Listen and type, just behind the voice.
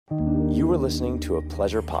You were listening to a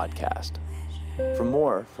Pleasure Podcast. For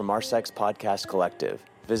more from our Sex Podcast Collective,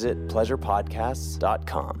 visit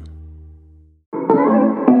pleasurepodcasts.com.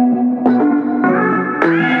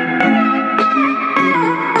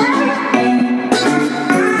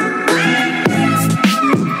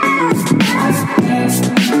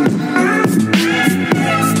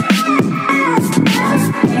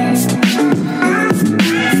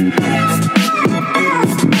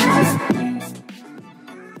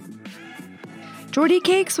 Jordy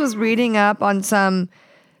Cakes was reading up on some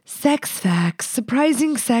sex facts,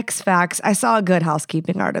 surprising sex facts. I saw a Good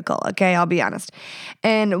Housekeeping article, okay? I'll be honest.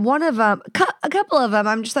 And one of them, a couple of them,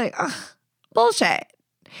 I'm just like, ugh, bullshit.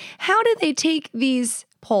 How do they take these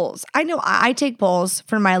polls? I know I take polls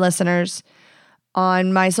for my listeners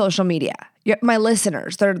on my social media. My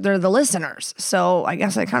listeners, they're the listeners. So I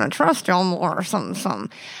guess I kind of trust y'all more or something.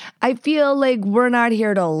 I feel like we're not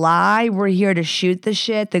here to lie. We're here to shoot the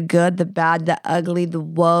shit, the good, the bad, the ugly, the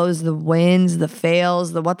woes, the wins, the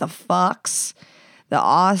fails, the what the fucks, the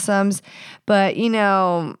awesomes. But, you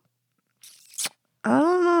know, I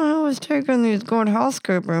don't know who was taking these good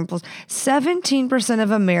housekeeping polls. 17% of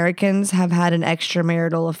Americans have had an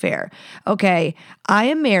extramarital affair. Okay, I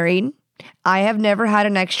am married. I have never had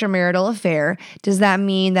an extramarital affair. Does that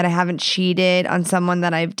mean that I haven't cheated on someone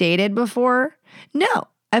that I've dated before? No,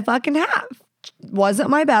 I fucking have.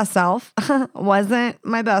 Wasn't my best self.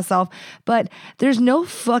 But there's no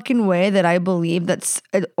fucking way that I believe that's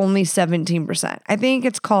only 17%. I think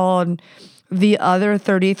it's called the other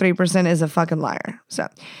 33% is a fucking liar. So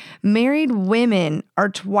married women are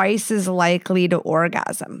twice as likely to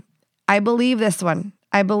orgasm. I believe this one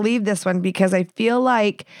because I feel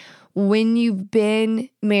like when you've been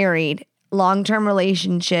married, long-term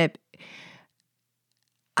relationship,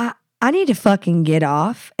 I need to fucking get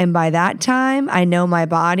off. And by that time, I know my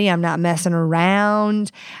body. I'm not messing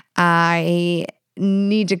around. I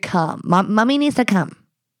need to come. Mommy needs to come.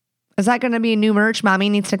 Is that going to be a new merch? Mommy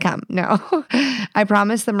needs to come. No. I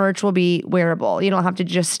promise the merch will be wearable. You don't have to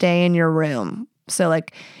just stay in your room. So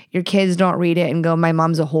like your kids don't read it and go, my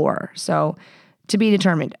mom's a whore. So to be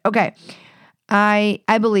determined. Okay. I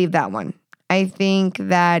believe that one. I think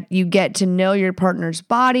that you get to know your partner's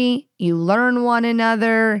body, you learn one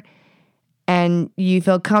another, and you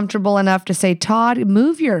feel comfortable enough to say, Todd,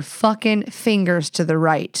 move your fucking fingers to the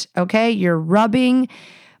right, okay? You're rubbing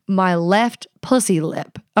my left pussy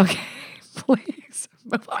lip, okay? Please.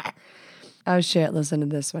 Oh shit, listen to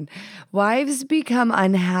this one. Wives become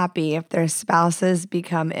unhappy if their spouses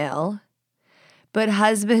become ill, but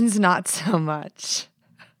husbands not so much.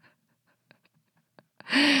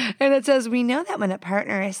 And it says, we know that when a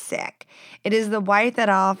partner is sick, it is the wife that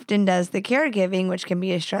often does the caregiving, which can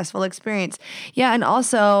be a stressful experience. Yeah, and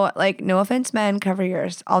also, like, no offense, men, cover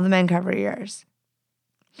yours. All the men cover yours.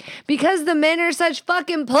 Because the men are such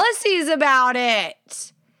fucking pussies about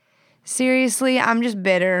it. Seriously, I'm just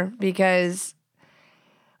bitter because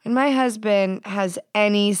when my husband has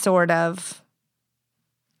any sort of,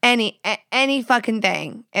 any fucking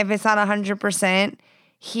thing, if it's not 100%,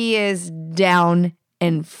 he is down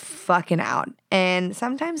and fucking out. And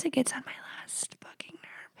sometimes it gets on my last fucking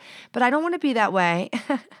nerve. But I don't want to be that way.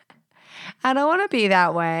 I don't want to be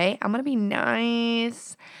that way. I'm going to be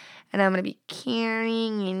nice. And I'm going to be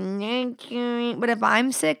caring and nurturing. But if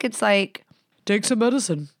I'm sick, it's like, take some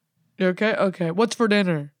medicine. You okay? Okay. What's for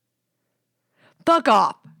dinner? fuck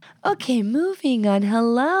off. Okay, moving on.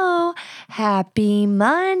 Hello. Happy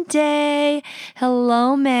Monday.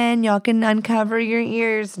 Hello, men. Y'all can uncover your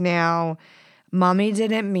ears now. Mommy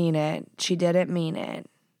didn't mean it. She didn't mean it.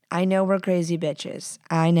 I know we're crazy bitches.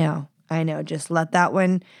 I know. Just let that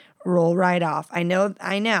one roll right off. I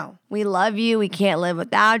know. We love you. We can't live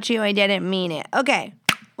without you. I didn't mean it. Okay,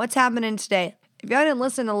 what's happening today? If y'all didn't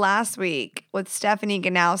listen to last week with Stephanie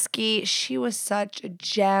Ganowski, she was such a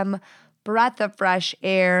gem. Breath of fresh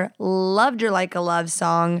air. Loved her like a love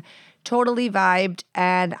song. Totally vibed.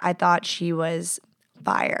 And I thought she was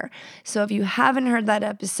fire. So if you haven't heard that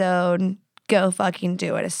episode, go fucking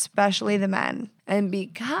do it, especially the men. And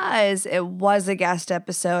because it was a guest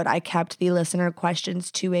episode, I kept the listener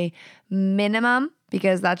questions to a minimum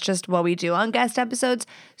because that's just what we do on guest episodes.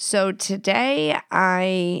 So today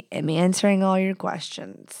I am answering all your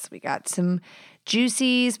questions. We got some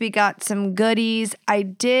juicies, we got some goodies. I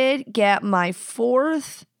did get my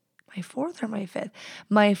fourth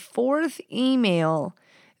email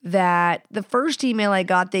that the first email I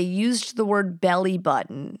got, they used the word belly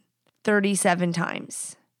button 37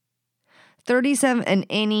 times. 37, an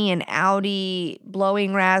innie, an Audi,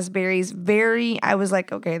 blowing raspberries. I was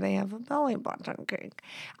like, okay, they have a belly button cake.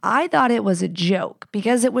 I thought it was a joke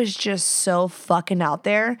because it was just so fucking out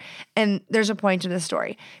there. And there's a point to the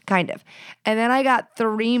story, kind of. And then I got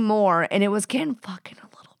 3 more and it was getting fucking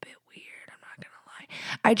a little bit weird. I'm not going to lie.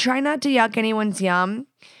 I try not to yuck anyone's yum,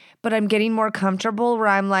 but I'm getting more comfortable where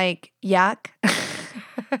I'm like, yuck.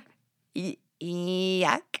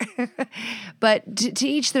 Yuck. But to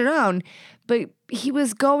each their own. But he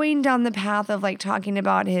was going down the path of like talking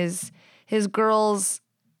about his girl's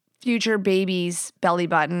future baby's belly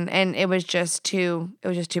button, and it was just too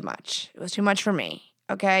much. It was too much for me.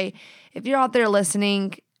 Okay? If you're out there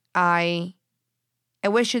listening, I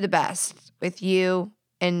wish you the best with you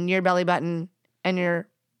and your belly button and your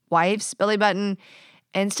wife's belly button.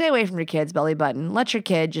 And stay away from your kid's belly button. Let your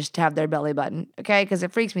kid just have their belly button, okay? Because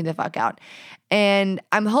it freaks me the fuck out. And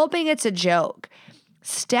I'm hoping it's a joke.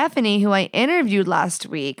 Stephanie, who I interviewed last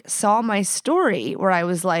week, saw my story where I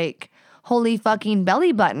was like, holy fucking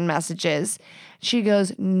belly button messages. She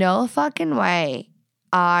goes, no fucking way.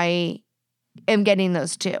 I am getting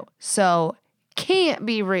those too. So can't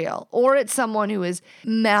be real. Or it's someone who is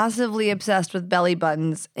massively obsessed with belly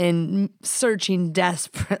buttons and searching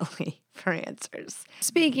desperately for answers.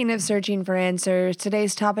 Speaking of searching for answers,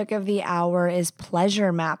 today's topic of the hour is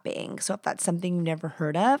pleasure mapping. So if that's something you've never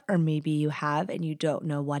heard of, or maybe you have and you don't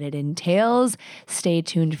know what it entails, stay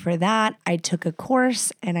tuned for that. I took a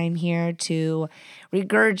course and I'm here to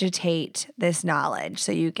regurgitate this knowledge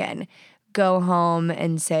so you can go home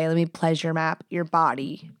and say, let me pleasure map your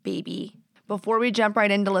body, baby. Before we jump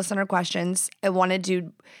right into listener questions, I wanted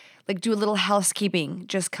to do a little housekeeping,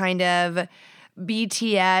 just kind of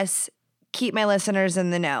BTS, keep my listeners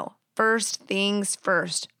in the know. First things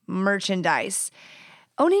first, merchandise.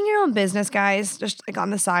 Owning your own business, guys, just like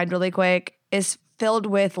on the side really quick, is filled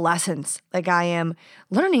with lessons. Like I am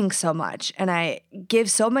learning so much and I give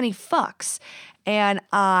so many fucks. And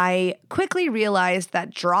I quickly realized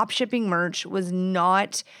that drop shipping merch was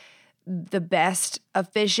not the best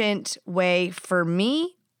efficient way for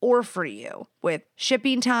me or for you, with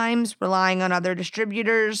shipping times, relying on other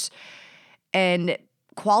distributors, and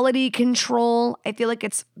quality control. I feel like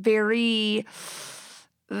it's very,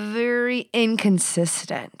 very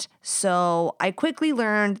inconsistent. So I quickly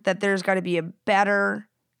learned that there's got to be a better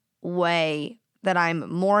way, that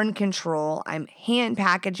I'm more in control. I'm hand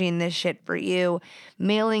packaging this shit for you,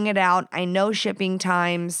 mailing it out. I know shipping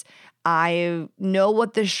times. I know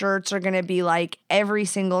what the shirts are going to be like every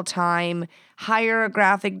single time. Hire a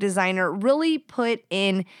graphic designer. Really put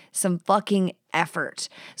in some fucking effort.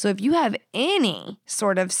 So if you have any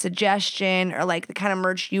sort of suggestion or like the kind of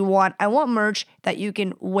merch you want, I want merch that you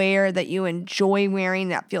can wear, that you enjoy wearing,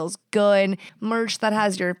 that feels good. Merch that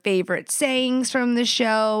has your favorite sayings from the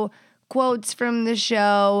show, quotes from the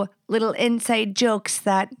show, little inside jokes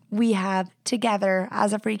that we have together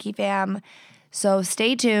as a Freaky Fam. So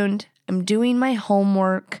stay tuned. I'm doing my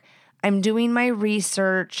homework. I'm doing my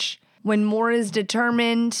research. When more is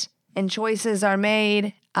determined and choices are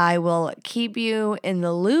made, I will keep you in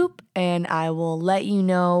the loop and I will let you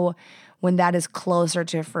know when that is closer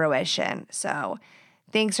to fruition. So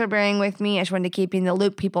thanks for bearing with me. I just wanted to keep you in the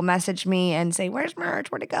loop. People message me and say, where's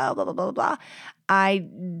merch? Where'd it go? Blah, blah, blah, blah. I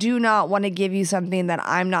do not want to give you something that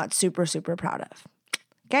I'm not super, super proud of.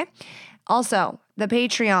 Okay? Also, the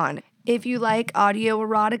Patreon. If you like audio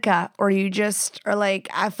erotica or you just are like,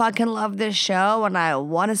 I fucking love this show and I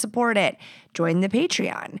want to support it, join the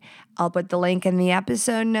Patreon. I'll put the link in the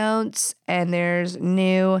episode notes, and there's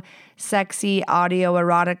new sexy audio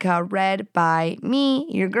erotica read by me,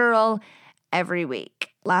 your girl, every week.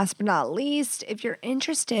 Last but not least, if you're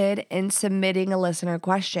interested in submitting a listener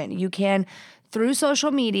question, you can through social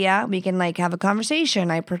media. We can have a conversation.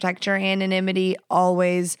 I protect your anonymity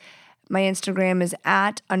always. My Instagram is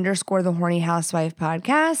 @_the Horny Housewife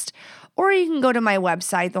Podcast, or you can go to my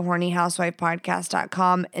website,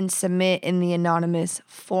 thehornyhousewifepodcast.com, and submit in the anonymous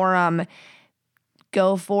forum.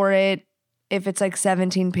 Go for it. If it's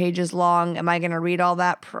 17 pages long, am I going to read all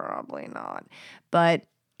that? Probably not. But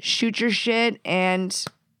shoot your shit, and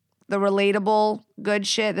the relatable, good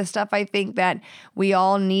shit, the stuff I think that we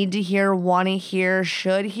all need to hear, want to hear,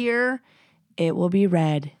 should hear, it will be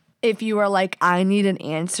read. If you are like, I need an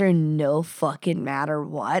answer no fucking matter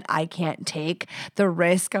what, I can't take the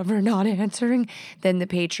risk of her not answering, then the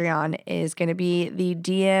Patreon is going to be the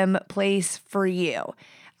DM place for you.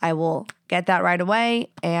 I will get that right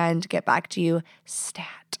away and get back to you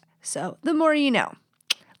stat. So the more you know.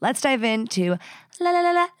 Let's dive into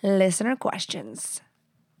listener questions.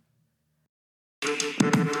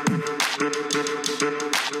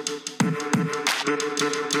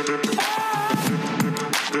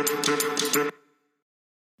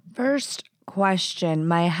 first question.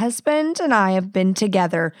 My husband and I have been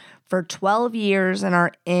together for 12 years and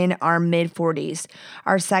are in our mid-40s.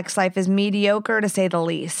 Our sex life is mediocre, to say the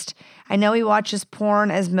least. I know he watches porn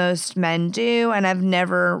as most men do, and I've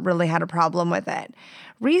never really had a problem with it.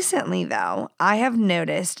 Recently, though, I have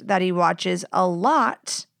noticed that he watches a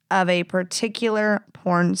lot of a particular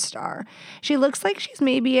porn star. She looks like she's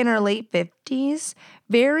maybe in her late 50s,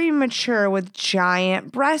 very mature with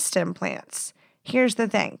giant breast implants. Here's the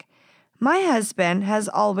thing. My husband has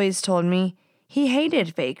always told me he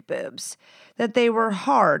hated fake boobs, that they were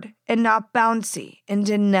hard and not bouncy and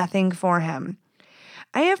did nothing for him.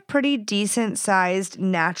 I have pretty decent sized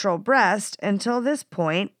natural breasts. Until this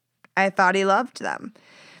point, I thought he loved them.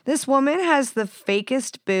 This woman has the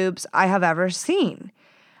fakest boobs I have ever seen.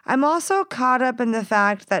 I'm also caught up in the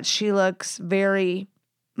fact that she looks very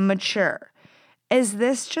mature. Is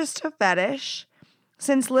this just a fetish?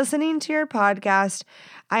 Since listening to your podcast,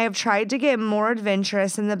 I have tried to get more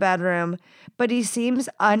adventurous in the bedroom, but he seems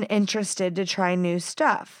uninterested to try new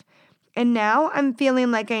stuff. And now I'm feeling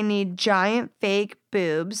like I need giant fake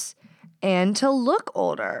boobs and to look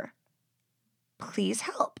older. Please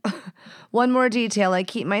help. One more detail. I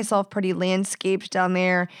keep myself pretty landscaped down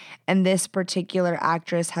there, and this particular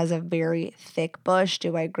actress has a very thick bush.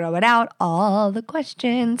 Do I grow it out? All the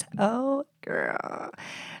questions. Oh, girl.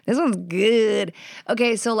 This one's good.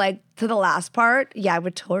 Okay, so like to the last part, yeah, I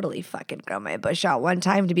would totally fucking grow my bush out one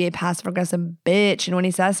time to be a passive-aggressive bitch. And when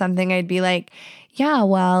he says something, I'd be like, yeah,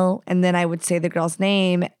 well, and then I would say the girl's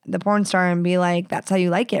name, the porn star, and be like, that's how you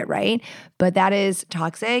like it, right? But that is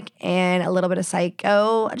toxic and a little bit of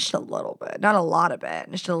psycho, just a little bit, not a lot of it,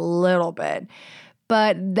 just a little bit.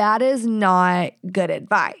 But that is not good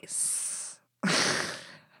advice.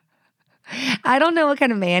 I don't know what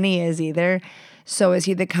kind of man he is either. So is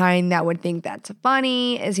he the kind that would think that's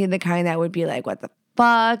funny? Is he the kind that would be like, what the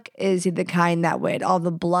fuck? Is he the kind that would, all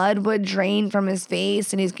the blood would drain from his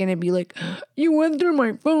face and he's going to be like, you went through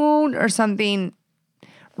my phone or something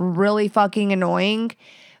really fucking annoying?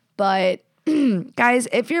 But guys,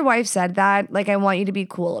 if your wife said that, like, I want you to be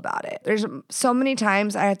cool about it. There's so many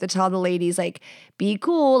times I have to tell the ladies, like, be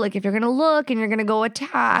cool. Like, if you're going to look and you're going to go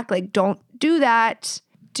attack, like, don't do that.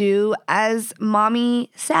 Do as mommy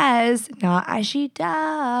says, not as she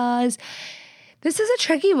does. This is a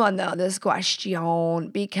tricky one, though, this question,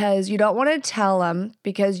 because you don't want to tell him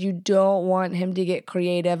because you don't want him to get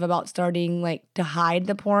creative about starting, like, to hide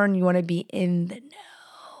the porn. You want to be in the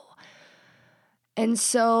know. And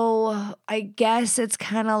so I guess it's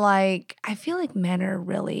kind of like, I feel like men are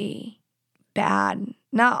really bad.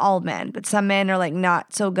 Not all men, but some men are like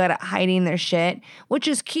not so good at hiding their shit, which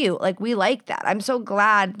is cute. Like, we like that. I'm so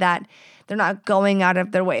glad that they're not going out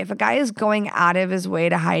of their way. If a guy is going out of his way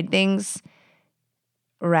to hide things,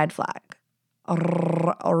 red flag,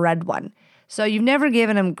 a red one. So you've never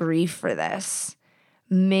given him grief for this.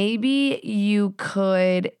 Maybe you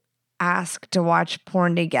could ask to watch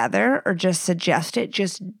porn together or just suggest it,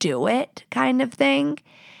 just do it kind of thing.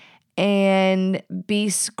 And be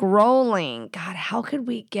scrolling. God, how could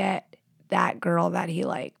we get that girl that he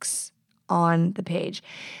likes on the page?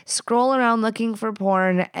 Scroll around looking for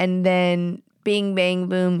porn and then bing, bang,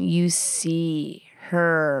 boom, you see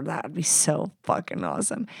her. That would be so fucking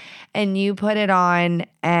awesome. And you put it on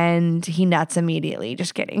and he nuts immediately.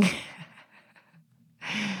 Just kidding.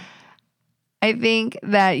 I think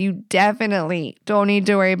that you definitely don't need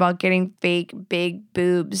to worry about getting fake big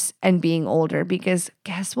boobs and being older, because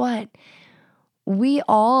guess what? We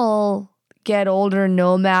all get older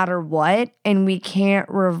no matter what, and we can't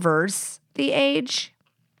reverse the age.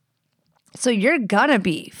 So you're gonna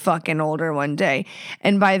be fucking older one day.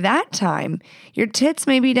 And by that time, your tits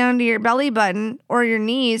may be down to your belly button or your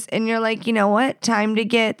knees. And you're like, you know what? Time to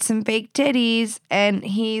get some fake titties. And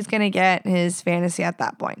he's gonna get his fantasy at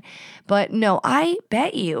that point. But no, I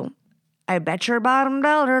bet your bottom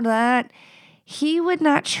dollar that he would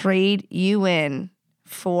not trade you in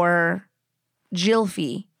for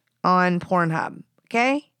Jilfy on Pornhub.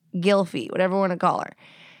 Okay? Gilfy, whatever you want to call her.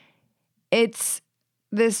 It's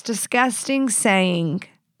this disgusting saying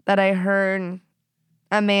that I heard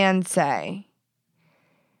a man say.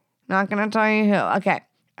 Not going to tell you who.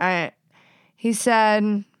 Okay. He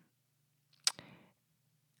said,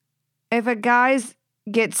 if a guy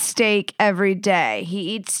gets steak every day,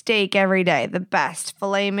 he eats steak every day, the best,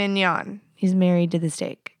 filet mignon. He's married to the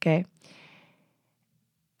steak, okay?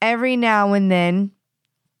 Every now and then,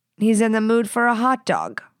 he's in the mood for a hot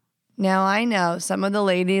dog. Now, I know some of the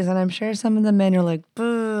ladies, and I'm sure some of the men are like,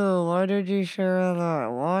 boo, why did you share that?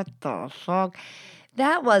 What the fuck?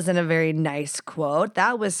 That wasn't a very nice quote.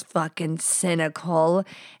 That was fucking cynical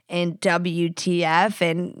and WTF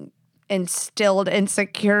and instilled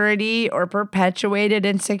insecurity or perpetuated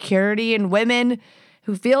insecurity in women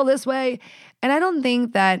who feel this way. And I don't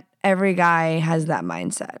think that every guy has that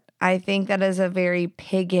mindset. I think that is a very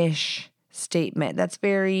piggish statement. That's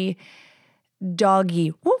very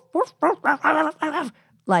doggy.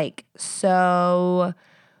 Like, so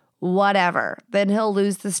whatever. Then he'll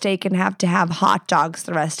lose the stake and have to have hot dogs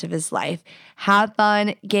the rest of his life. Have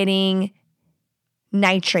fun getting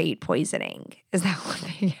nitrate poisoning. Is that what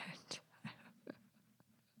they get?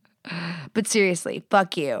 But seriously,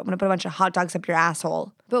 fuck you. I'm going to put a bunch of hot dogs up your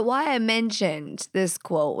asshole. But why I mentioned this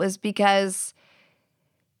quote was because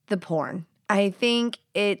the porn. I think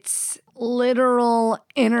it's literal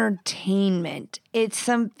entertainment. It's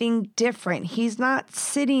something different. He's not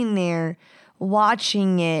sitting there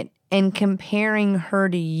watching it and comparing her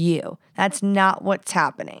to you. That's not what's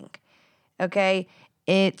happening. Okay?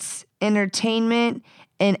 It's entertainment,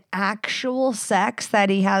 and actual sex that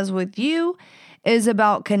he has with you is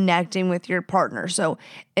about connecting with your partner. So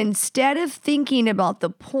instead of thinking about the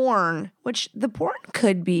porn, which the porn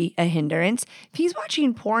could be a hindrance, if he's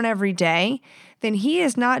watching porn every day, then he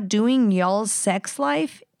is not doing y'all's sex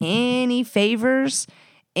life any favors,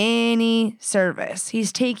 any service.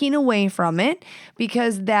 He's taking away from it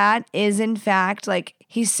because that is in fact like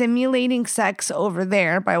he's simulating sex over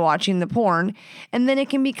there by watching the porn, and then it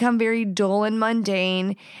can become very dull and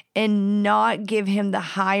mundane and not give him the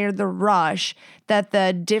high or the rush that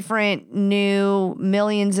the different new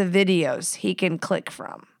millions of videos he can click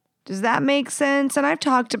from. Does that make sense? And I've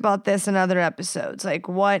talked about this in other episodes, like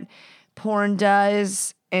what porn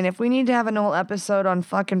does. And if we need to have an whole episode on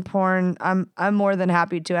fucking porn, I'm more than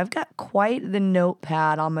happy to. I've got quite the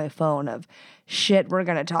notepad on my phone of shit we're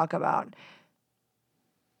going to talk about.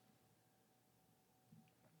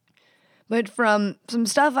 But from some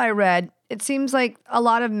stuff I read, it seems like a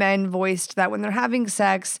lot of men voiced that when they're having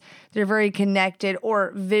sex, they're very connected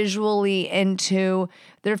or visually into,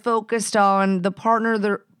 they're focused on the partner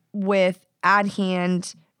they're with at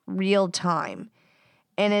hand, real time.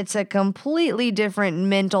 And it's a completely different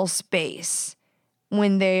mental space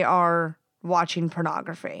when they are watching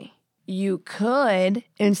pornography. You could,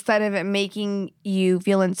 instead of it making you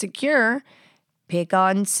feel insecure, pick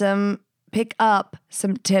up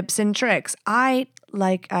some tips and tricks. I,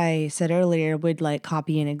 like I said earlier, would like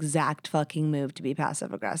copy an exact fucking move to be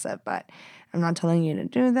passive aggressive, but I'm not telling you to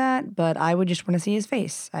do that, but I would just want to see his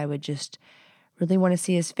face. I would just really want to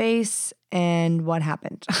see his face and what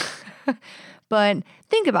happened. But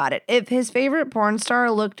think about it. If his favorite porn star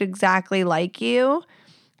looked exactly like you,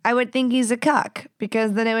 I would think he's a cuck,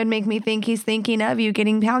 because then it would make me think he's thinking of you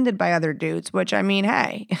getting pounded by other dudes, which, I mean,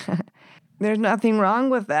 hey, there's nothing wrong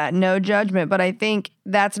with that. No judgment. But I think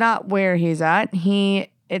that's not where he's at.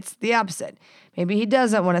 It's the opposite. Maybe he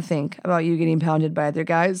doesn't want to think about you getting pounded by other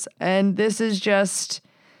guys. And this is just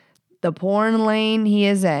the porn lane he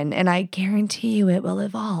is in. And I guarantee you it will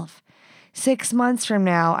evolve. 6 months from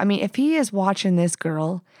now, I mean, if he is watching this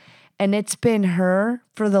girl and it's been her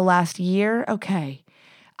for the last year, okay,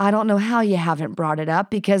 I don't know how you haven't brought it up,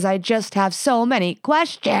 because I just have so many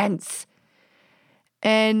questions.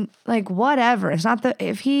 And like, whatever. It's not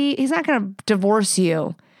he's not going to divorce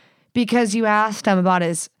you because you asked him about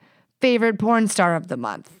his favorite porn star of the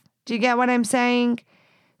month. Do you get what I'm saying?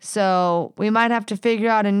 So we might have to figure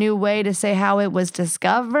out a new way to say how it was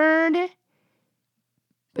discovered.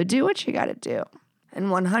 But do what you got to do. And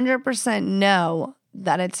 100% know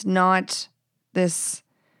that it's not this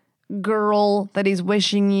girl that he's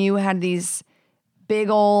wishing you had these big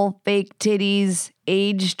old fake titties,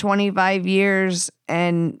 aged 25 years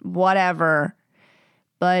and whatever.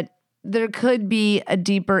 But there could be a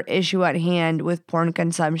deeper issue at hand with porn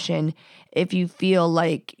consumption if you feel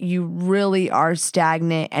like you really are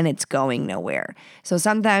stagnant and it's going nowhere. So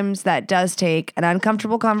sometimes that does take an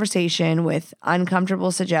uncomfortable conversation with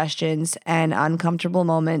uncomfortable suggestions and uncomfortable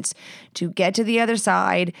moments to get to the other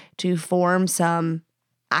side, to form some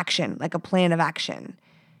action, like a plan of action,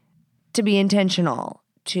 to be intentional,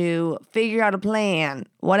 to figure out a plan,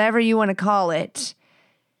 whatever you want to call it.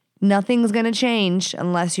 Nothing's going to change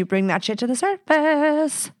unless you bring that shit to the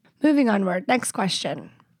surface. Moving onward. Next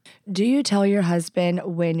question. Do you tell your husband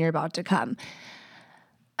when you're about to come?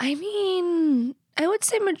 I mean, I would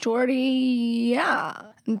say majority, yeah.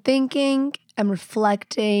 I'm thinking, I'm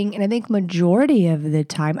reflecting, and I think majority of the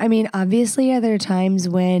time. I mean, obviously, are there times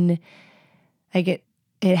when like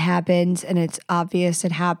it happens and it's obvious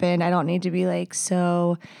it happened. I don't need to be like,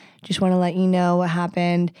 so just want to let you know what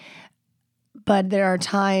happened. But there are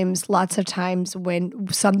times, lots of times, when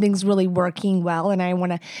something's really working well and I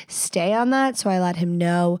want to stay on that. So I let him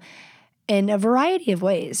know. in a variety of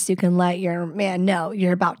ways. You can let your man know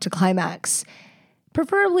you're about to climax,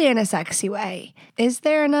 preferably in a sexy way. Is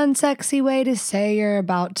there an unsexy way to say you're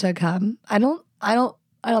about to come? I don't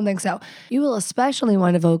think so. You will especially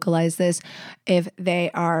want to vocalize this if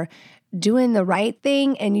they are doing the right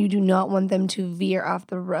thing and you do not want them to veer off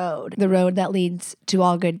the road that leads to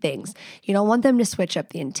all good things. You don't want them to switch up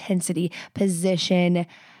the intensity, position,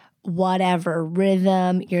 whatever,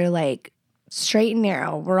 rhythm. You're like straight and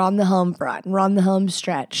narrow. We're on the home front. We're on the home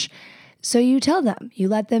stretch. So you tell them, you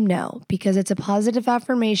let them know, because it's a positive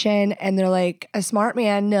affirmation and they're like, a smart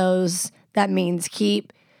man knows that means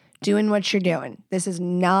keep doing what you're doing. This is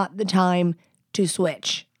not the time to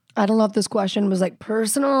switch. I don't know if this question was like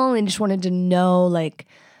personal and just wanted to know like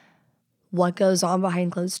what goes on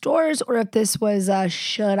behind closed doors, or if this was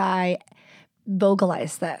should I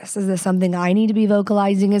vocalize this? Is this something I need to be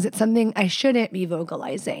vocalizing? Is it something I shouldn't be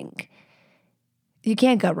vocalizing? You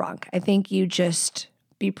can't go wrong. I think you just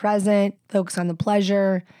be present, focus on the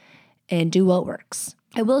pleasure, and do what works.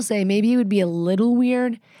 I will say maybe it would be a little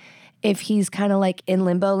weird if he's kind of like in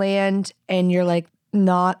limbo land and you're like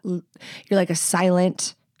a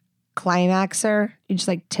silent climaxer. You just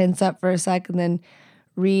like tense up for a sec and then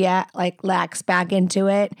lax back into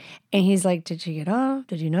it. And he's like, did you get off?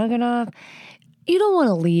 Did you not get off? You don't want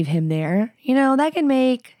to leave him there. You know, that can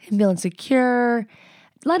make him feel insecure.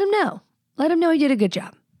 Let him know. Let him know he did a good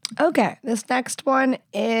job. Okay, this next one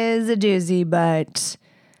is a doozy, but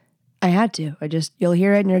I had to. You'll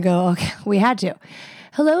hear it and you'll go, okay, we had to.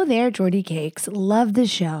 Hello there, Jordy Cakes. Love the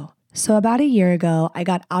show. So about a year ago, I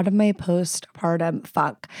got out of my postpartum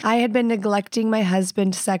funk. I had been neglecting my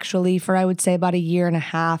husband sexually for, I would say, about a year and a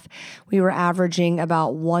half. We were averaging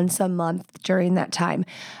about once a month during that time.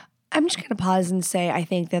 I'm just going to pause and say I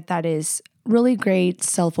think that is really great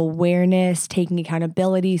self-awareness, taking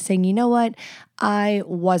accountability, saying, you know what, I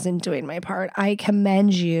wasn't doing my part. I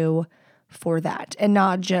commend you for that. And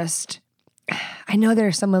not just, I know there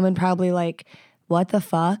are some women probably like, what the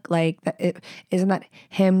fuck? Like, isn't that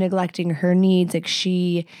him neglecting her needs? Like,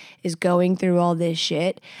 she is going through all this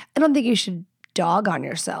shit. I don't think you should dog on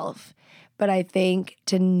yourself, but I think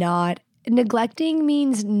neglecting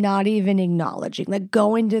means not even acknowledging, like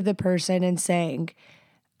going to the person and saying,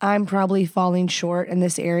 I'm probably falling short in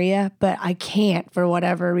this area, but I can't for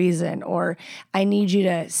whatever reason, or I need you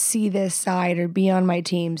to see this side or be on my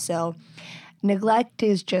team. So neglect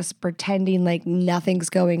is just pretending like nothing's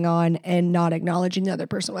going on and not acknowledging the other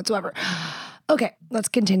person whatsoever. Okay, let's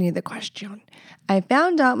continue the question. I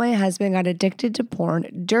found out my husband got addicted to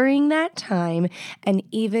porn during that time and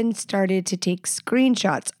even started to take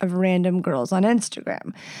screenshots of random girls on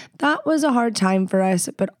Instagram. That was a hard time for us,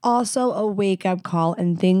 but also a wake-up call,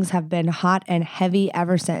 and things have been hot and heavy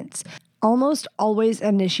ever since. Almost always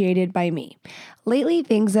initiated by me. Lately,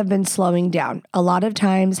 things have been slowing down. A lot of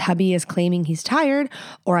times, hubby is claiming he's tired,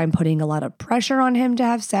 or I'm putting a lot of pressure on him to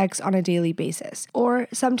have sex on a daily basis. Or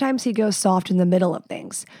sometimes he goes soft in the middle of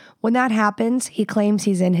things. When that happens, he claims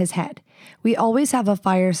he's in his head. We always have a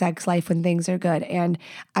fire sex life when things are good, and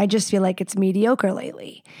I just feel like it's mediocre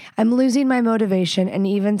lately. I'm losing my motivation and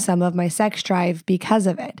even some of my sex drive because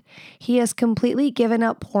of it. He has completely given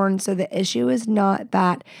up porn, so the issue is not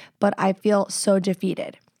that, but I feel so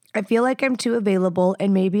defeated. I feel like I'm too available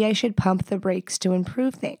and maybe I should pump the brakes to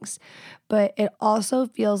improve things. But it also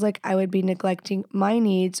feels like I would be neglecting my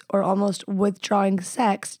needs or almost withdrawing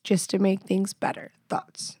sex just to make things better.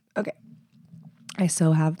 Thoughts? Okay. I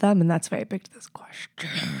so have them, and that's why I picked this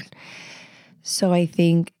question. So I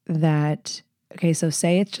think that, okay, so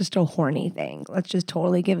say it's just a horny thing. Let's just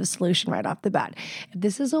totally give a solution right off the bat. If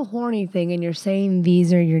this is a horny thing and you're saying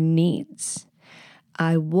these are your needs,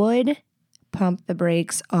 I would pump the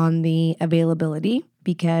brakes on the availability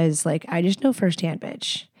because, like, I just know firsthand,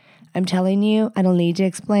 bitch. I'm telling you, I don't need to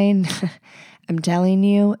explain. I'm telling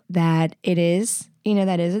you that it is,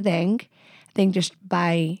 that is a thing. I think just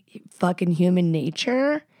by fucking human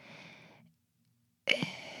nature,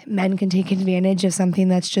 men can take advantage of something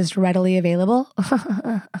that's just readily available.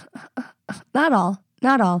 Not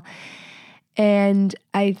all. And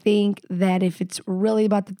I think that if it's really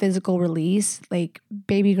about the physical release, like,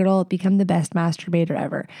 baby girl, become the best masturbator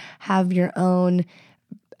ever. Have your own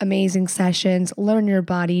amazing sessions, learn your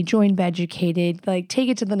body, join Beducated, like, take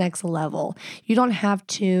it to the next level. You don't have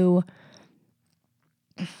to,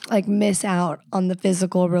 like, miss out on the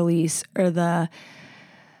physical release or the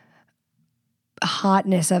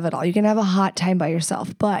hotness of it all. You can have a hot time by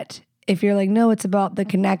yourself. But if you're like, no, it's about the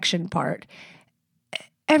connection part,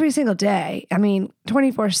 every single day,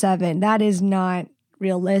 24/7, that is not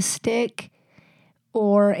realistic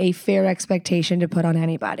or a fair expectation to put on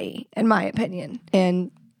anybody, in my opinion. And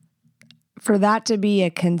for that to be a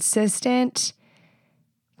consistent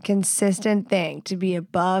thing, to be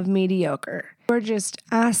above mediocre. We're just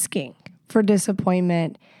asking for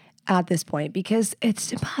disappointment at this point because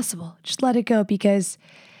it's impossible. Just let it go, because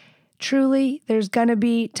truly there's going to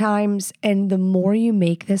be times, and the more you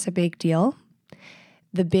make this a big deal,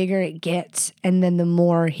 the bigger it gets, and then the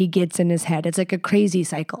more he gets in his head. It's like a crazy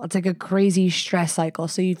cycle. It's like a crazy stress cycle.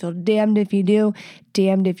 So you feel damned if you do,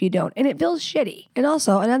 damned if you don't. And it feels shitty. And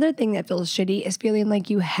also another thing that feels shitty is feeling like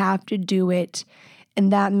you have to do it,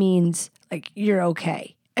 and that means like you're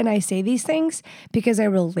okay. And I say these things because I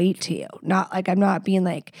relate to you. Not like I'm not being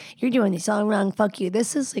like, you're doing this all wrong, fuck you.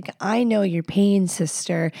 This is like, I know your pain,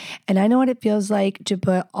 sister. And I know what it feels like to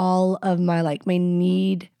put all of my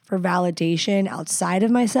need for validation outside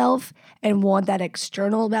of myself and want that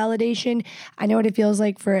external validation. I know what it feels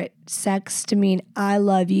like for sex to mean I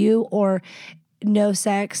love you, or no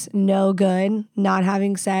sex, no good, not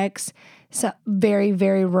having sex. So very,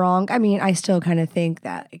 very wrong. I mean, I still kind of think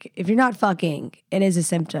that if you're not fucking, it is a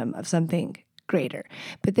symptom of something greater.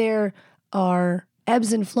 But there are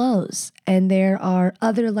ebbs and flows, and there are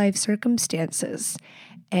other life circumstances,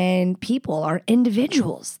 and people are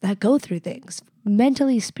individuals that go through things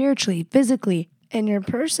mentally, spiritually, physically, and your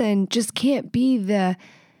person just can't be the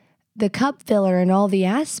cup filler in all the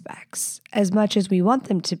aspects as much as we want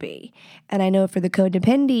them to be. And I know for the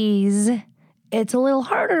codependencies, it's a little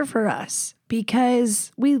harder for us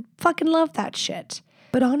because we fucking love that shit.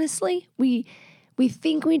 But honestly, we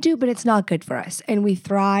think we do, but it's not good for us. And we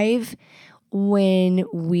thrive when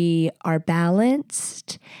we are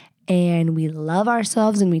balanced and we love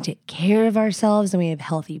ourselves and we take care of ourselves and we have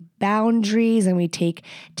healthy boundaries and we take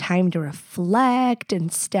time to reflect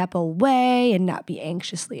and step away and not be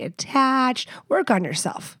anxiously attached. Work on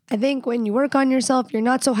yourself. I think when you work on yourself, you're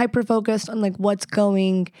not so hyper-focused on what's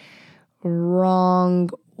going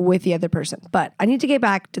wrong with the other person. But I need to get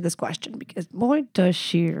back to this question because boy, does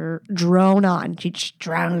she drone on. She just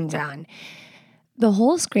drones on. The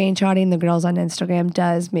whole screenshotting the girls on Instagram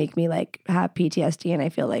does make me have PTSD, and I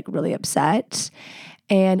feel really upset.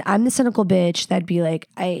 And I'm the cynical bitch that'd be like,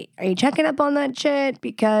 are you checking up on that shit?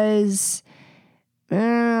 Because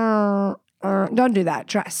don't do that.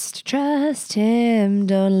 Trust him.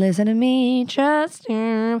 Don't listen to me. Trust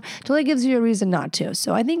him. Totally gives you a reason not to.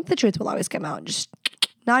 So I think the truth will always come out. Just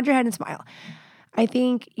nod your head and smile. I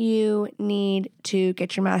think you need to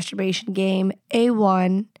get your masturbation game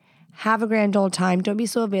A1. Have a grand old time. Don't be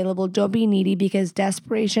so available. Don't be needy, because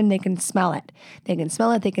desperation, they can smell it. They can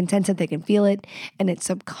smell it. They can sense it. They can feel it. And it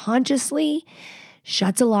subconsciously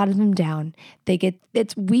shuts a lot of them down.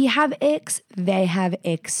 We have icks. They have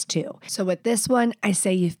icks too. So with this one, I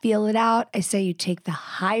say you feel it out. I say you take the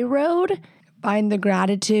high road. Find the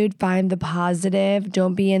gratitude, find the positive.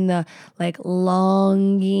 Don't be in the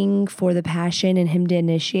longing for the passion and him to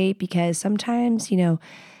initiate, because sometimes,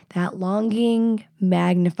 that longing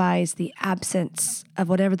magnifies the absence of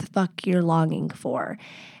whatever the fuck you're longing for.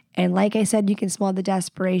 And like I said, you can smell the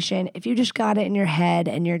desperation. If you just got it in your head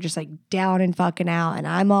and you're just down and fucking out and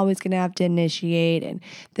I'm always going to have to initiate and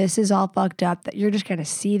this is all fucked up, that you're just going to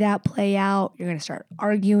see that play out. You're going to start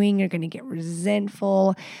arguing. You're going to get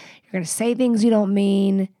resentful. You're going to say things you don't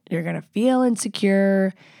mean. You're going to feel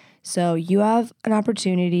insecure. So you have an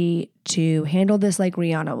opportunity to handle this like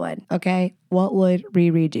Rihanna would, okay? What would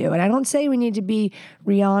Riri do? And I don't say we need to be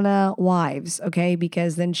Rihanna wives, okay?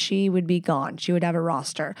 Because then she would be gone. She would have a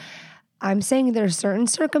roster. I'm saying there are certain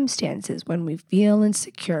circumstances when we feel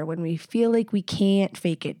insecure, when we feel like we can't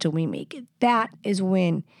fake it till we make it. That is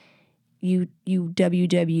when you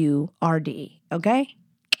WWRD, okay?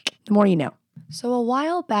 The more you know. So a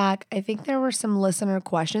while back, I think there were some listener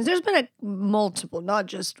questions. There's been multiple, not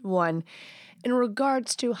just one, in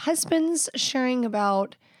regards to husbands sharing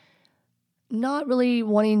about not really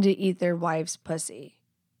wanting to eat their wife's pussy.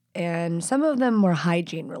 And some of them were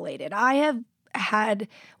hygiene related. I have had,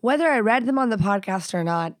 whether I read them on the podcast or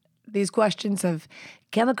not, these questions have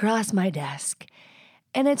come across my desk.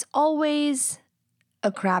 And it's always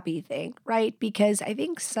a crappy thing, right? Because I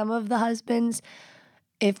think some of the husbands,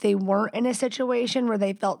 if they weren't in a situation where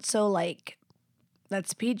they felt so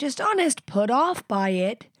let's be just honest, put off by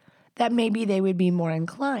it, that maybe they would be more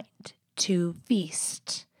inclined to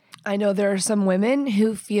feast. I know there are some women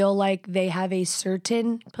who feel like they have a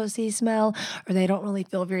certain pussy smell, or they don't really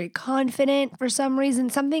feel very confident for some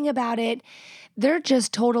reason, something about it. They're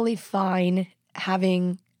just totally fine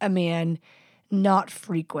having a man not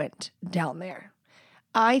frequent down there.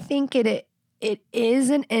 I think it is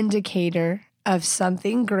an indicator of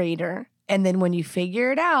something greater. And then when you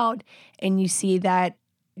figure it out and you see that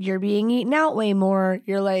you're being eaten out way more,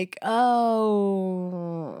 you're like, oh,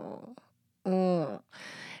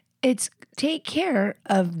 It's take care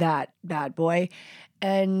of that bad boy.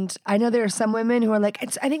 And I know there are some women who are like,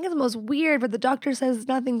 I think it's the most weird, but the doctor says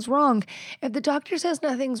nothing's wrong. If the doctor says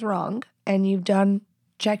nothing's wrong and you've done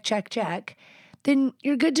check, then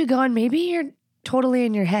you're good to go. And maybe you're totally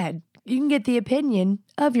in your head. You can get the opinion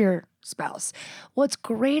of your spouse. What's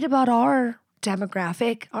great about our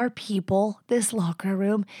demographic, our people, this locker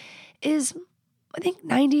room is I think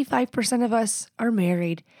 95% of us are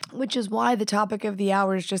married, which is why the topic of the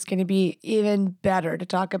hour is just going to be even better to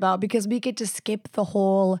talk about because we get to skip the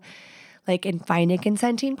whole and find a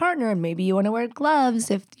consenting partner. And maybe you want to wear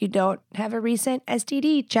gloves if you don't have a recent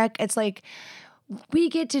STD check. It's like we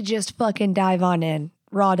get to just fucking dive on in,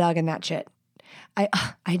 raw dogging that shit.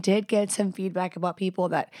 I did get some feedback about people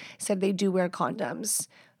that said they do wear condoms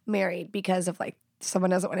married because of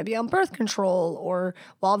someone doesn't want to be on birth control or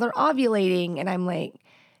while they're ovulating. And I'm like,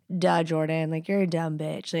 duh, Jordan, you're a dumb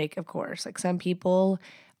bitch. Of course, some people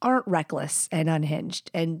aren't reckless and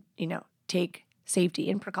unhinged and, take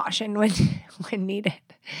safety and precaution when needed.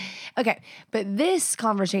 Okay. But this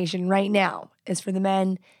conversation right now is for the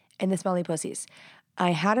men and the smelly pussies.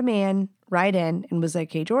 I had a man write in and was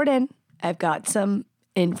like, hey, Jordan, I've got some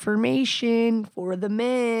information for the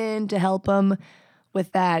men to help them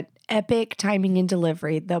with that epic timing and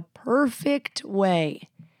delivery, the perfect way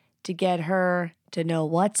to get her to know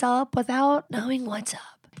what's up without knowing what's up.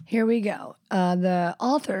 Here we go. The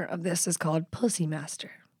author of this is called Pussy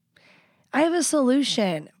Master. I have a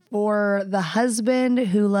solution for the husband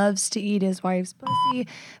who loves to eat his wife's pussy,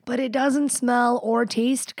 but it doesn't smell or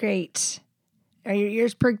taste great. Are your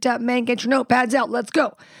ears pricked up, man? Get your notepads out. Let's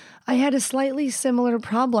go. I had a slightly similar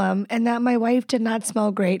problem in that my wife did not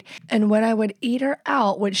smell great. And when I would eat her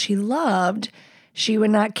out, which she loved, she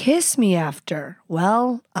would not kiss me after.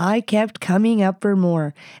 Well, I kept coming up for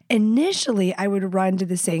more. Initially, I would run to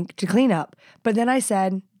the sink to clean up, but then I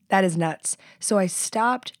said, that is nuts. So I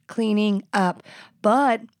stopped cleaning up,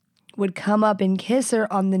 but would come up and kiss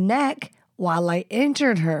her on the neck while I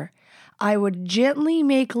entered her. I would gently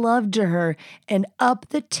make love to her and up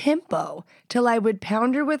the tempo till I would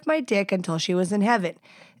pound her with my dick until she was in heaven.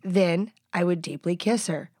 Then I would deeply kiss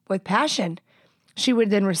her with passion. She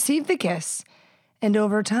would then receive the kiss. And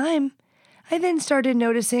over time, I then started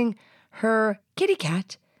noticing her kitty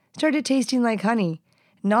cat started tasting like honey.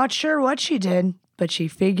 Not sure what she did, but she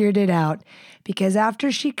figured it out. Because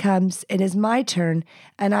after she comes, it is my turn,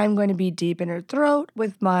 and I'm going to be deep in her throat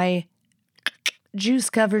with my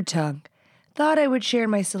juice-covered tongue. Thought I would share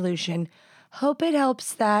my solution. Hope it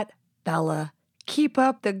helps that fella. Keep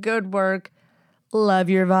up the good work. Love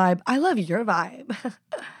your vibe. I love your vibe.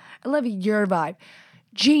 I love your vibe.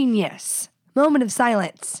 Genius. Moment of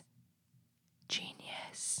silence.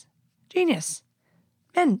 Genius. Genius.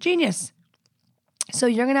 Men, genius. So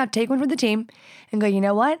you're going to have to take one for the team and go, you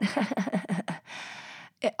know what?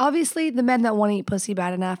 Obviously, the men that want to eat pussy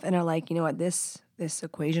bad enough and are like, you know what, this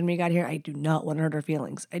equation we got here, I do not want to hurt her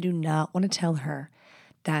feelings. I do not want to tell her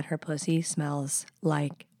that her pussy smells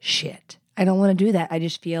like shit. I don't want to do that. I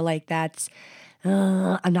just feel like that's,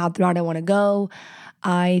 I'm not the route I want to go.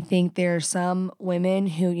 I think there are some women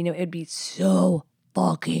who, it'd be so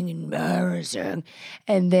fucking embarrassing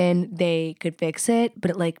and then they could fix it,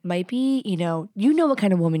 but it might be, you know what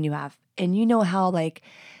kind of woman you have and you know how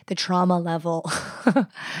the trauma level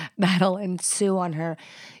that'll ensue on her.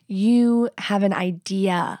 You have an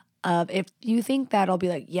idea of if you think that'll be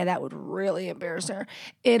like, yeah, that would really embarrass her.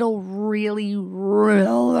 It'll really,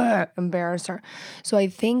 really embarrass her. So I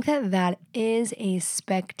think that is a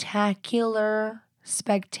spectacular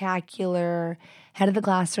head of the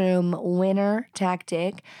classroom winner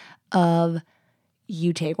tactic of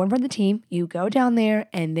you take one for the team, you go down there,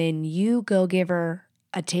 and then you go give her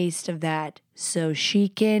a taste of that so she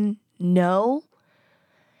can know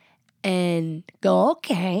and go,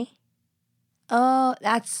 okay, oh,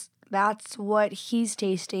 that's what he's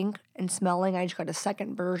tasting and smelling. I just got a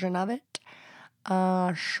second version of it.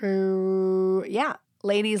 Sure. Yeah,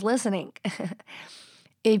 ladies listening.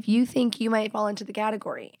 If you think you might fall into the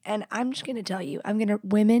category, and I'm just going to tell you,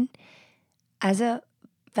 women, as a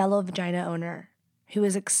fellow vagina owner who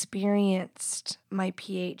has experienced my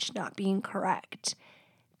pH not being correct,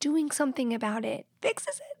 doing something about it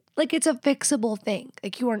fixes it. It's a fixable thing.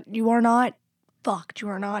 You are not fucked. You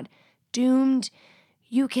are not doomed.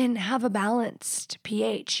 You can have a balanced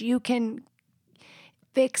pH. You can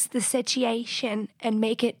fix the situation and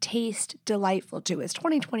make it taste delightful too. It's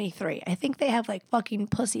 2023. I think they have fucking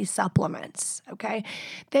pussy supplements, okay?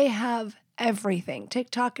 They have everything.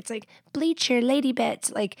 TikTok, it's bleach your lady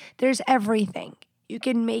bits. There's everything. You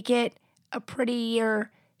can make it a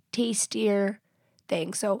prettier, tastier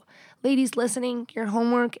thing. So ladies listening, your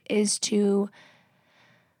homework is to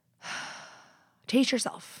taste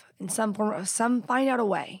yourself in some form of find out a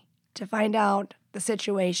way to find out the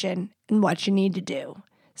situation and what you need to do.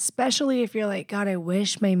 Especially if you're like, God, I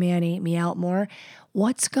wish my man ate me out more.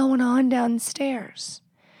 What's going on downstairs?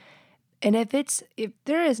 And if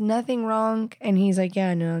there is nothing wrong and he's like,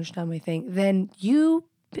 yeah, no, it's not my thing, then you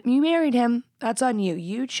married him. That's on you.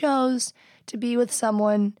 You chose to be with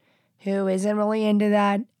someone who isn't really into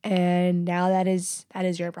that, and now that is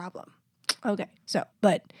your problem. Okay, so,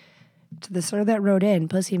 but to the sir that wrote in,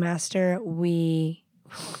 Pussy Master, we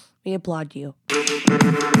applaud you.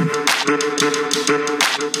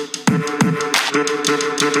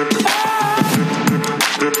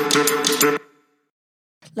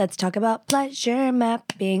 Let's talk about pleasure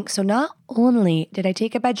mapping. So not only did I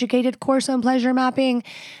take a educated course on pleasure mapping,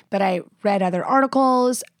 but I read other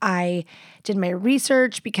articles. I did my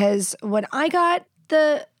research because when I got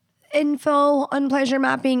the info on pleasure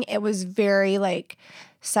mapping, it was very like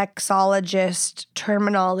sexologist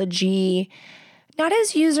terminology, not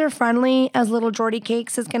as user-friendly as Little Jordy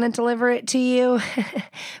Cakes is going to deliver it to you.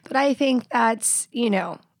 But I think that's,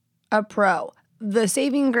 a pro. The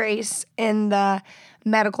saving grace in the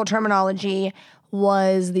medical terminology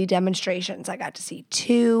was the demonstrations. I got to see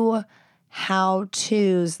 2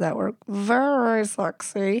 how-tos that were very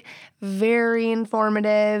sexy, very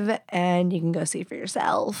informative, and you can go see for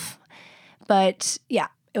yourself. But yeah,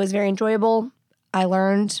 it was very enjoyable. I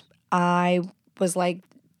learned. I was like,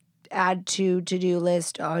 add to-do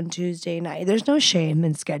list on Tuesday night. There's no shame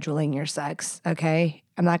in scheduling your sex, okay?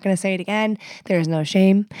 I'm not going to say it again. There's no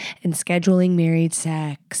shame in scheduling married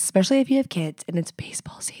sex, especially if you have kids and it's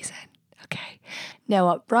baseball season, okay? Now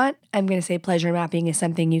up front, I'm going to say pleasure mapping is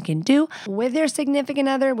something you can do with your significant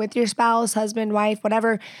other, with your spouse, husband, wife,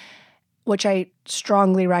 whatever, which I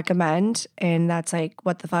strongly recommend. And that's like,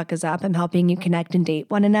 what the fuck is up? I'm helping you connect and date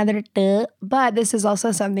one another. But this is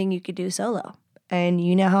also something you could do solo. And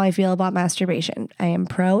you know how I feel about masturbation. I am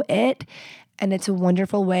pro it. And it's a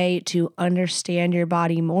wonderful way to understand your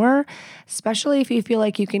body more, especially if you feel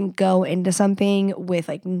like you can go into something with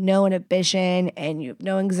like no inhibition and you have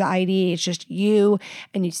no anxiety. It's just you,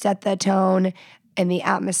 and you set the tone and the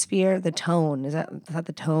atmosphere, the tone. Is that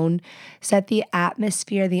the tone? Set the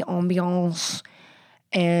atmosphere, the ambiance,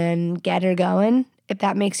 and get her going. If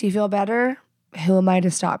that makes you feel better, who am I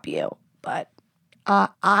to stop you? But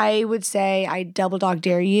I would say I double dog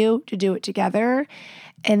dare you to do it together.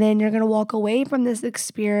 And then you're going to walk away from this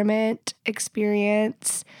experience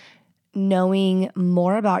knowing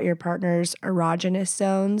more about your partner's erogenous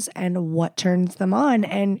zones and what turns them on.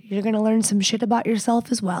 And you're going to learn some shit about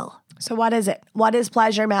yourself as well. So what is it? What is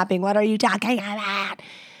pleasure mapping? What are you talking about?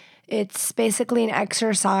 It's basically an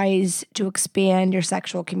exercise to expand your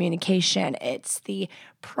sexual communication. It's the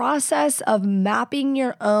process of mapping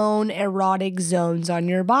your own erotic zones on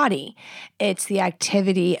your body. It's the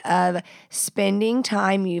activity of spending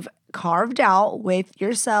time you've carved out with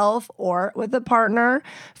yourself or with a partner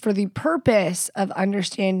for the purpose of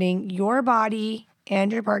understanding your body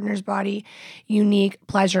and your partner's body, unique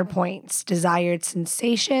pleasure points, desired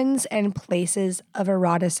sensations, and places of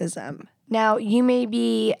eroticism. Now, you may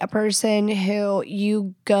be a person who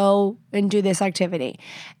you go and do this activity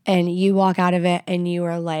and you walk out of it and you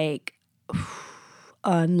are like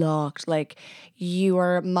unlocked, like you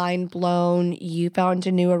are mind blown, you found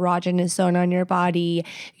a new erogenous zone on your body,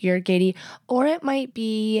 you're giddy, or it might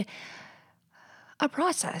be a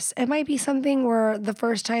process. It might be something where the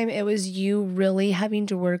first time it was you really having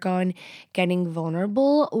to work on getting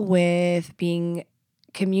vulnerable with being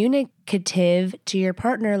communicative to your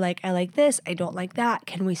partner, like, I like this, I don't like that.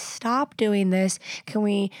 Can we stop doing this? Can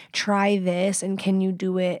we try this? And can you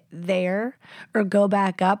do it there or go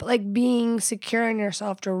back up? Like being secure in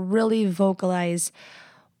yourself to really vocalize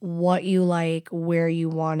what you like, where you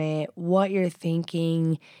want it, what you're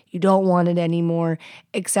thinking, you don't want it anymore,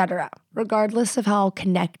 etc. Regardless of how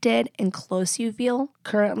connected and close you feel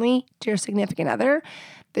currently to your significant other,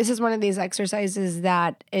 this is one of these exercises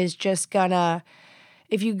that is just gonna,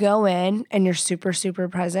 if you go in and you're super, super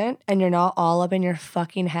present and you're not all up in your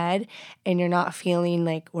fucking head and you're not feeling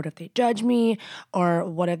like, what if they judge me? Or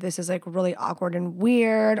what if this is like really awkward and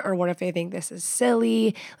weird? Or what if they think this is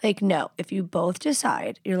silly? Like, no, if you both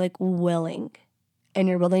decide you're like willing and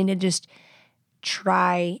you're willing to just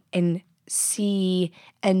try and see,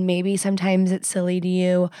 and maybe sometimes it's silly to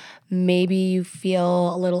you, maybe you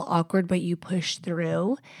feel a little awkward, but you push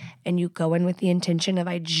through and you go in with the intention of,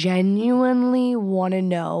 I genuinely want to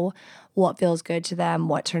know what feels good to them,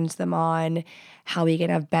 what turns them on, how we can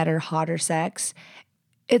have better, hotter sex.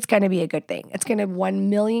 it's going to be a good thing. It's going to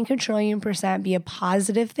 1,000,000,000,000,000% be a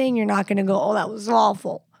positive thing. You're not going to go, oh, that was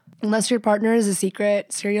awful. Unless your partner is a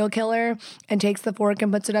secret serial killer and takes the fork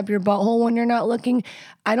and puts it up your butthole when you're not looking,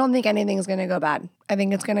 I don't think anything's going to go bad. I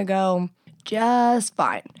think it's going to go just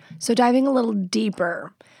fine. So diving a little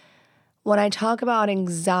deeper, when I talk about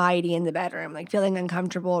anxiety in the bedroom, like feeling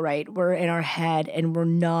uncomfortable, right? We're in our head and we're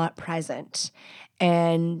not present.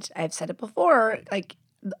 And I've said it before, like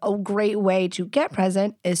a great way to get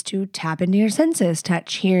present is to tap into your senses,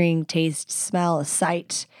 touch, hearing, taste, smell,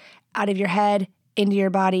 sight, out of your head, into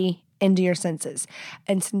your body, into your senses.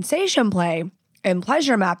 And sensation play and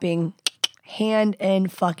pleasure mapping, hand in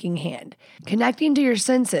fucking hand. Connecting to your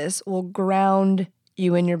senses will ground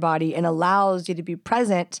you in your body and allows you to be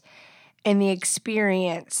present in the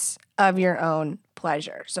experience of your own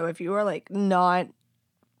pleasure. So if you are if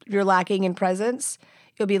you're lacking in presence,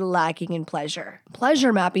 you'll be lacking in pleasure.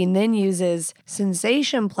 Pleasure mapping then uses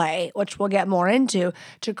sensation play, which we'll get more into,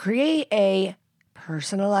 to create a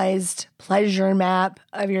personalized pleasure map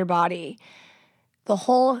of your body. The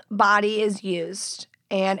whole body is used,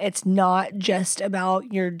 and it's not just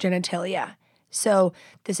about your genitalia. So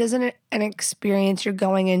this isn't an experience you're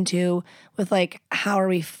going into with how are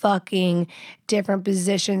we fucking, different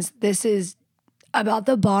positions. This is about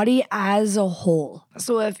the body as a whole.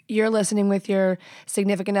 So if you're listening with your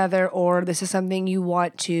significant other, or this is something you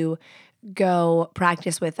want to go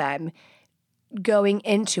practice with them, going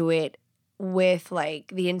into it with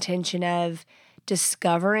the intention of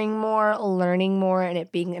discovering more, learning more, and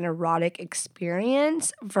it being an erotic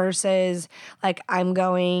experience versus I'm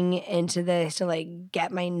going into this to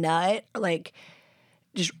get my nut,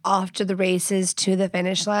 just off to the races to the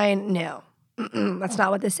finish line. No, that's not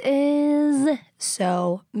what this is.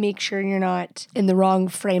 So make sure you're not in the wrong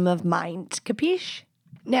frame of mind. Capiche?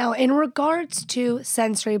 Now, in regards to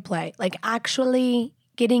sensory play, actually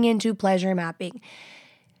getting into pleasure mapping,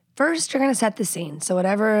 first, you're going to set the scene. So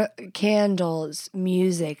whatever candles,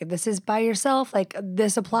 music, if this is by yourself,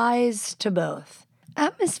 this applies to both.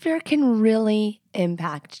 Atmosphere can really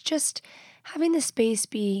impact just having the space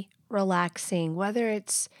be relaxing, whether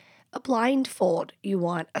it's a blindfold you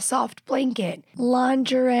want, a soft blanket,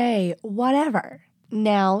 lingerie, whatever.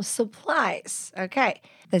 Now, supplies. Okay,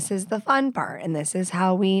 this is the fun part, and this is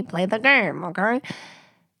how we play the game, okay?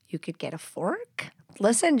 You could get a fork.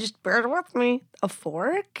 Listen, just bear with me. A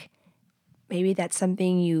fork. Maybe that's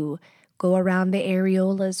something you go around the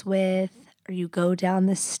areolas with, or you go down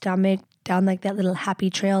the stomach, down that little happy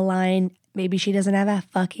trail line. Maybe she doesn't have a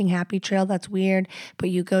fucking happy trail. That's weird. But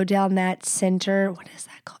you go down that center, what is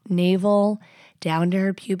that called? Navel, down to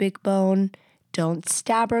her pubic bone. Don't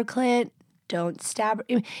stab her clit. Don't stab her.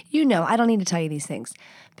 I don't need to tell you these things.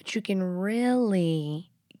 But you can really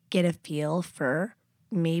get a feel for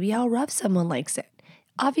maybe how rough someone likes it.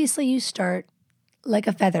 Obviously, you start like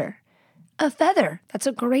a feather. A feather. That's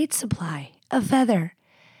a great supply. A feather.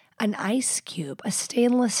 An ice cube. A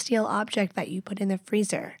stainless steel object that you put in the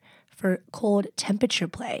freezer for cold temperature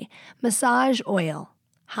play. Massage oil.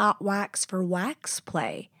 Hot wax for wax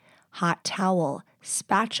play. Hot towel.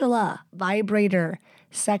 Spatula. Vibrator.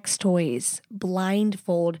 Sex toys.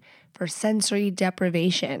 Blindfold for sensory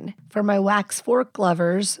deprivation. For my wax fork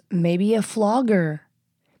lovers, maybe a flogger.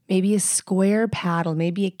 Maybe a square paddle,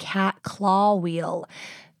 maybe a cat claw wheel.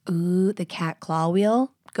 Ooh, the cat claw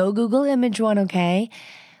wheel. Go Google image one, okay?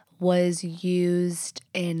 Was used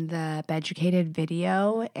in the Beducated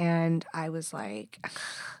video, and I was like,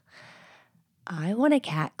 I want a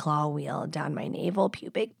cat claw wheel down my navel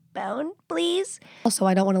pubic bone, please. Also,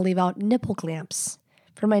 I don't want to leave out nipple clamps.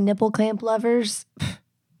 For my nipple clamp lovers,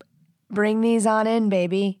 bring these on in,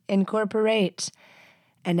 baby. Incorporate.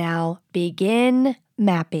 And now begin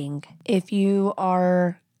mapping. If you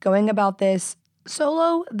are going about this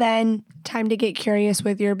solo, then time to get curious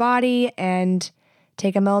with your body and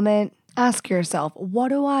take a moment. Ask yourself, what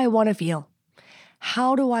do I want to feel?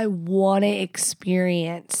 How do I want to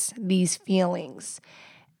experience these feelings?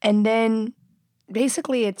 And then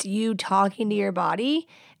basically it's you talking to your body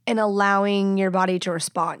and allowing your body to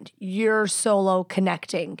respond. You're solo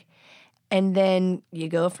connecting. And then you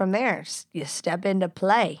go from there. You step into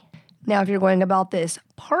play. Now, if you're going about this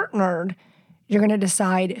partnered, you're going to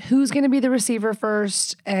decide who's going to be the receiver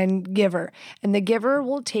first and giver. And the giver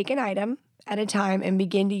will take an item at a time and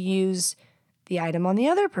begin to use the item on the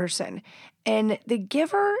other person. And the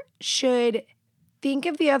giver should think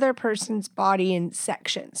of the other person's body in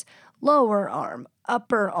sections. Lower arm,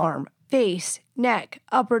 upper arm, face, neck,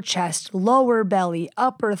 upper chest, lower belly,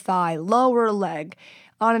 upper thigh, lower leg,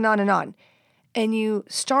 on and on and on. And you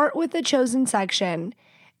start with the chosen section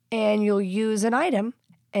and you'll use an item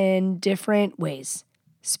in different ways.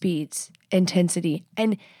 speeds, intensity.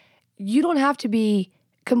 And you don't have to be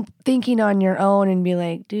thinking on your own and be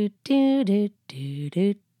like, do, do, do, do,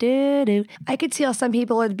 do, do, do. I could see how some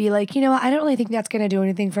people would be like, you know what, I don't really think that's going to do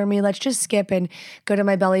anything for me. Let's just skip and go to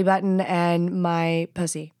my belly button and my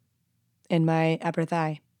pussy and my upper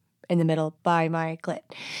thigh in the middle by my clit.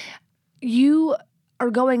 You are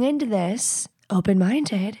going into this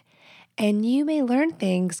open-minded, and you may learn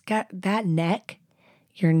things. Got that neck,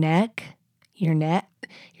 your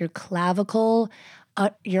clavicle,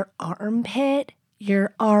 your armpits,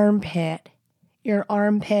 your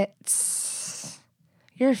armpits,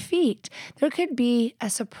 your feet. There could be a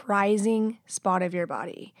surprising spot of your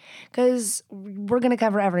body because we're going to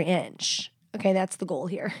cover every inch. Okay, that's the goal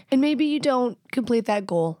here. And maybe you don't complete that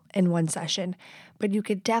goal in one session, but you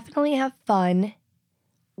could definitely have fun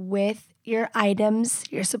with your items,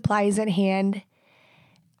 your supplies at hand,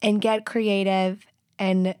 and get creative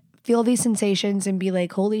and feel these sensations and be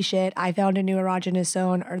like, holy shit, I found a new erogenous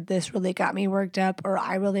zone, or this really got me worked up, or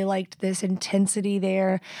I really liked this intensity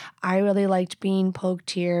there. I really liked being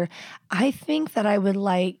poked here. I think that I would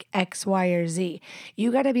like X, Y, or Z.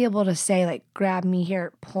 You got to be able to say, like, grab me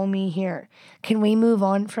here, pull me here. Can we move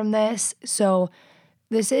on from this? So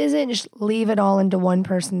this isn't just leave it all into one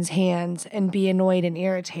person's hands and be annoyed and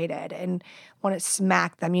irritated and want to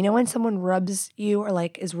smack them. You know when someone rubs you or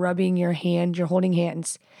like is rubbing your hand, you're holding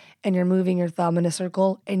hands and you're moving your thumb in a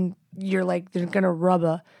circle and you're like, they're going to rub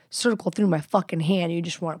a circle through my fucking hand. You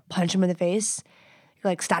just want to punch them in the face.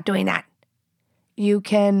 You're like, stop doing that. You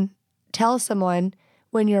can tell someone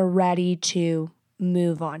when you're ready to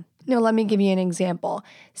move on. Now, let me give you an example.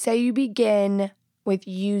 Say you begin with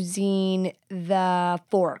using the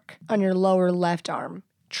fork on your lower left arm.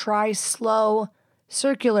 Try slow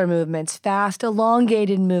circular movements, fast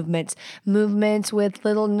elongated movements, movements with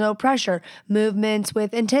little no pressure, movements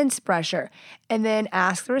with intense pressure. And then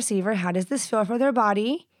ask the receiver, how does this feel for their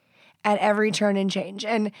body at every turn and change?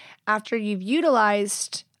 And after you've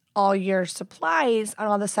utilized all your supplies on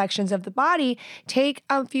all the sections of the body, take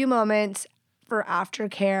a few moments for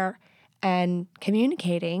aftercare and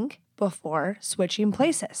communicating before switching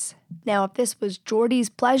places. Now, if this was Jordy's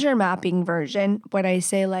pleasure mapping version, would I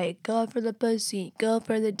say like, go for the pussy, go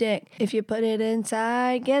for the dick. If you put it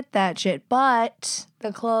inside, get that shit. But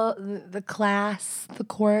the class, the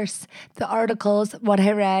course, the articles, what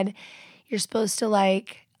I read, you're supposed to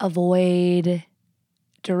like avoid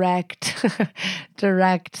direct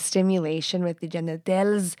stimulation with the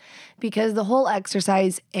genitals, because the whole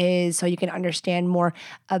exercise is so you can understand more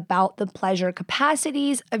about the pleasure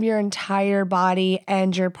capacities of your entire body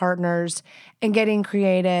and your partners, and getting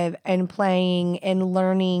creative and playing and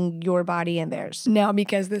learning your body and theirs. Now,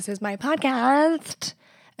 because this is my podcast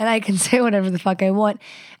and I can say whatever the fuck I want,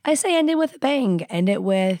 I say end it with a bang, end it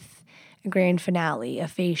with a grand finale, a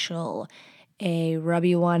facial, a rub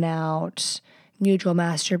you one out, mutual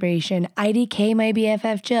masturbation, IDK my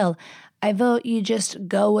BFF Jill. I vote you just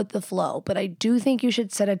go with the flow, but I do think you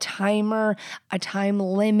should set a timer, a time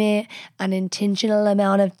limit, an intentional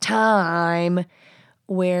amount of time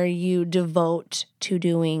where you devote to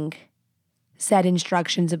doing said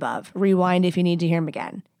instructions above. Rewind if you need to hear them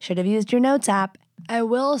again. Should have used your notes app. I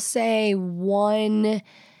will say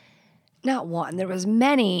there was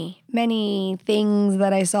many things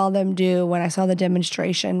that I saw them do when I saw the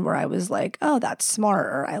demonstration where I was like, oh, that's smart,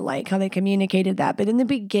 or I like how they communicated that. But in the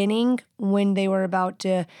beginning, when they were about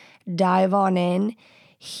to dive on in,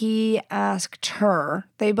 he asked her,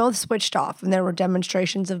 they both switched off, and there were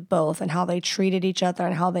demonstrations of both and how they treated each other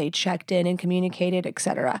and how they checked in and communicated,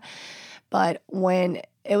 etc. But when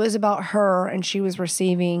it was about her and she was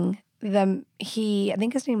receiving them, I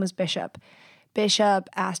think his name was Bishop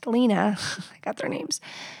asked Lena, I got their names.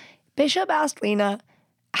 Bishop asked Lena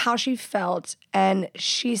how she felt, and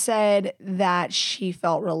she said that she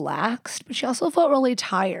felt relaxed, but she also felt really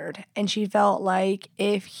tired. And she felt like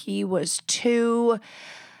if he was too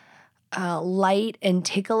light and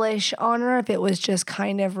ticklish on her, if it was just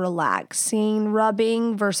kind of relaxing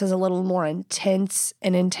rubbing versus a little more intense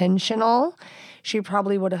and intentional, she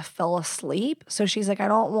probably would have fell asleep. So she's like, I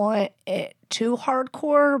don't want it too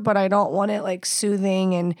hardcore, but I don't want it like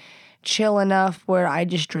soothing and chill enough where I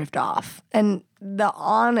just drift off. And the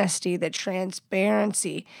honesty, the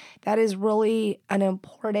transparency, that is really an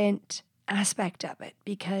important aspect of it,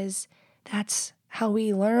 because that's how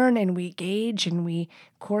we learn and we gauge and we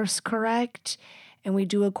course correct and we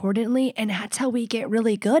do accordingly. And that's how we get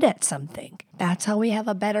really good at something. That's how we have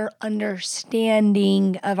a better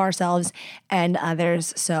understanding of ourselves and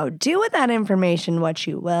others. So do with that information what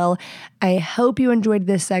you will. I hope you enjoyed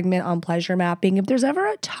this segment on pleasure mapping. If there's ever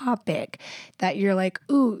a topic that you're like,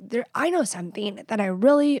 ooh, I know something that I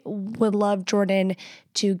really would love Jordan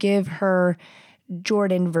to give her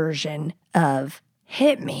Jordan version of,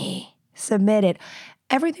 hit me, submit it.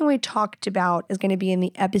 Everything we talked about is going to be in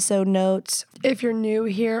the episode notes. If you're new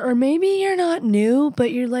here, or maybe you're not new,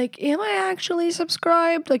 but you're like, am I actually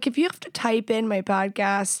subscribed? Like if you have to type in my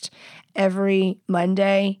podcast every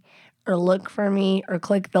Monday or look for me or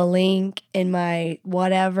click the link in my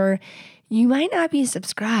whatever, you might not be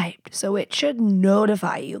subscribed. So it should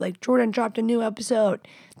notify you like Jordan dropped a new episode.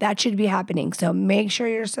 That should be happening. So make sure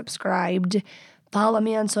you're subscribed. Follow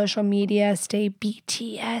me on social media, stay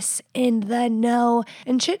BTS in the know,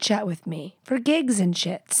 and chit chat with me for gigs and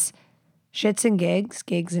shits. Shits and gigs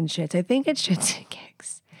and shits. I think it's shits and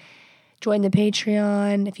gigs. Join the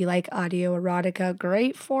Patreon if you like audio erotica.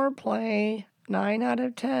 Great foreplay. 9 out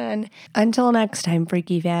of 10. Until next time,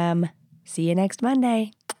 Freaky Fam. See you next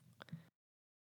Monday.